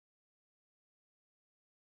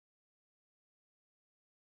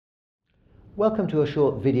Welcome to a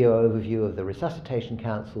short video overview of the Resuscitation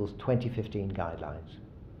Council's 2015 guidelines.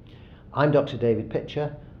 I'm Dr. David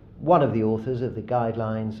Pitcher, one of the authors of the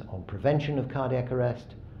guidelines on prevention of cardiac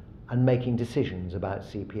arrest and making decisions about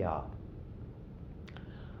CPR.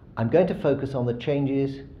 I'm going to focus on the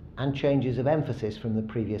changes of emphasis from the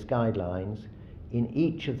previous guidelines in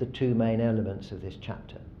each of the two main elements of this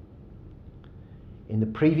chapter. In the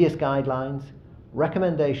previous guidelines,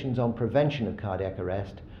 recommendations on prevention of cardiac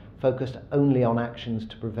arrest focused only on actions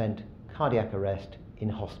to prevent cardiac arrest in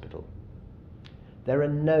hospital. There are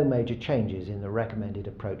no major changes in the recommended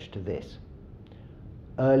approach to this.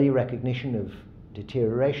 Early recognition of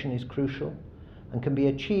deterioration is crucial and can be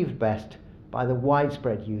achieved best by the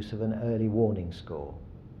widespread use of an early warning score.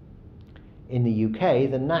 In the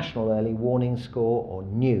UK, the National Early Warning Score, or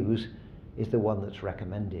NEWS, is the one that's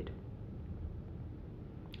recommended.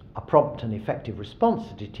 A prompt and effective response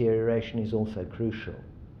to deterioration is also crucial,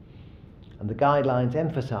 and the guidelines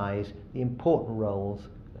emphasise the important roles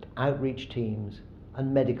that outreach teams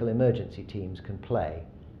and medical emergency teams can play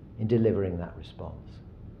in delivering that response.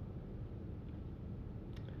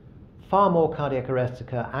 Far more cardiac arrests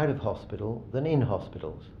occur out of hospital than in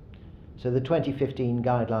hospitals, so the 2015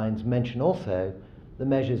 guidelines mention also the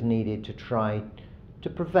measures needed to try to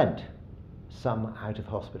prevent some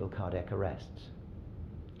out-of-hospital cardiac arrests.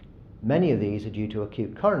 Many of these are due to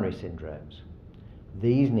acute coronary syndromes.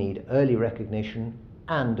 These need early recognition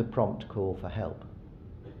and a prompt call for help.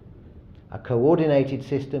 A coordinated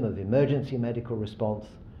system of emergency medical response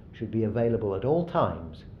should be available at all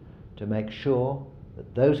times to make sure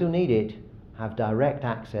that those who need it have direct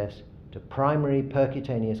access to primary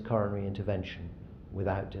percutaneous coronary intervention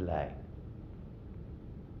without delay.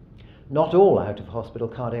 Not all out-of-hospital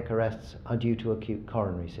cardiac arrests are due to acute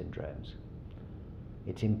coronary syndromes.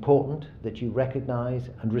 It's important that you recognise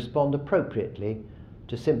and respond appropriately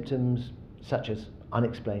to symptoms such as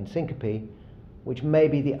unexplained syncope, which may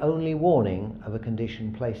be the only warning of a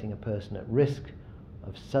condition placing a person at risk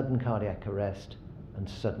of sudden cardiac arrest and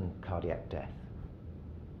sudden cardiac death.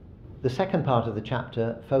 The second part of the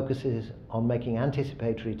chapter focuses on making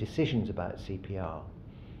anticipatory decisions about CPR.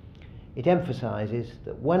 It emphasises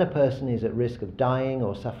that when a person is at risk of dying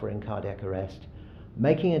or suffering cardiac arrest,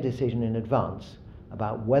 making a decision in advance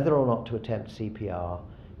about whether or not to attempt CPR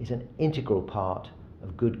is an integral part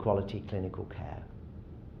of good quality clinical care.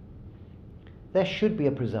 There should be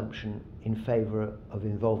a presumption in favour of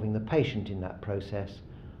involving the patient in that process,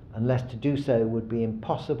 unless to do so would be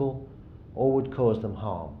impossible or would cause them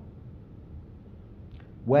harm.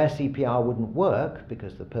 Where CPR wouldn't work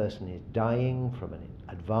because the person is dying from an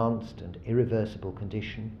advanced and irreversible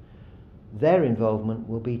condition, their involvement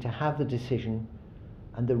will be to have the decision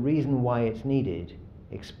and the reason why it's needed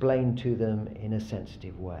explained to them in a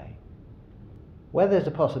sensitive way. Where there's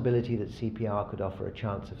a possibility that CPR could offer a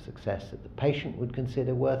chance of success that the patient would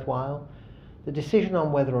consider worthwhile, the decision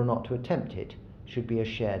on whether or not to attempt it should be a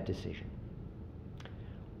shared decision.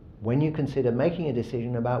 When you consider making a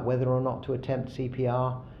decision about whether or not to attempt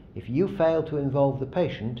CPR, if you fail to involve the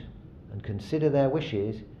patient and consider their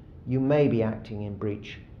wishes, you may be acting in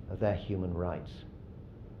breach of their human rights.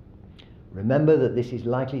 Remember that this is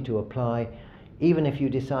likely to apply even if you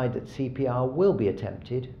decide that CPR will be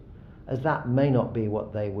attempted, as that may not be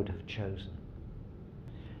what they would have chosen.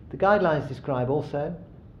 The guidelines describe also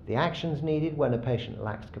the actions needed when a patient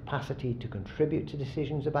lacks capacity to contribute to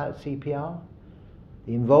decisions about CPR,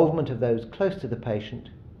 the involvement of those close to the patient,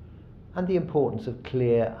 and the importance of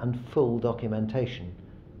clear and full documentation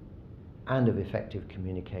and of effective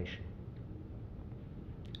communication.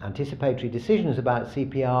 Anticipatory decisions about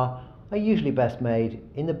CPR are usually best made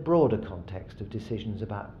in the broader context of decisions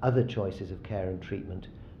about other choices of care and treatment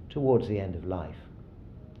towards the end of life.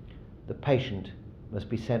 The patient must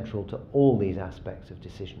be central to all these aspects of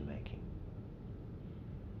decision making.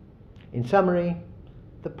 In summary,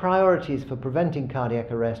 the priorities for preventing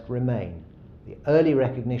cardiac arrest remain the early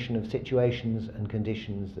recognition of situations and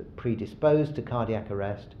conditions that predispose to cardiac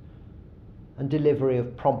arrest and delivery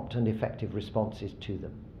of prompt and effective responses to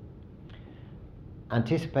them.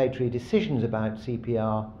 Anticipatory decisions about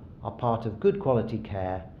CPR are part of good quality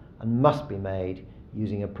care and must be made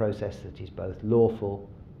using a process that is both lawful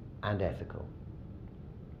and ethical.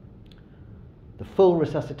 The full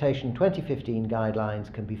Resuscitation 2015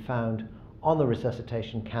 guidelines can be found on the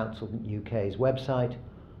Resuscitation Council UK's website,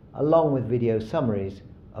 along with video summaries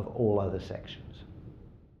of all other sections.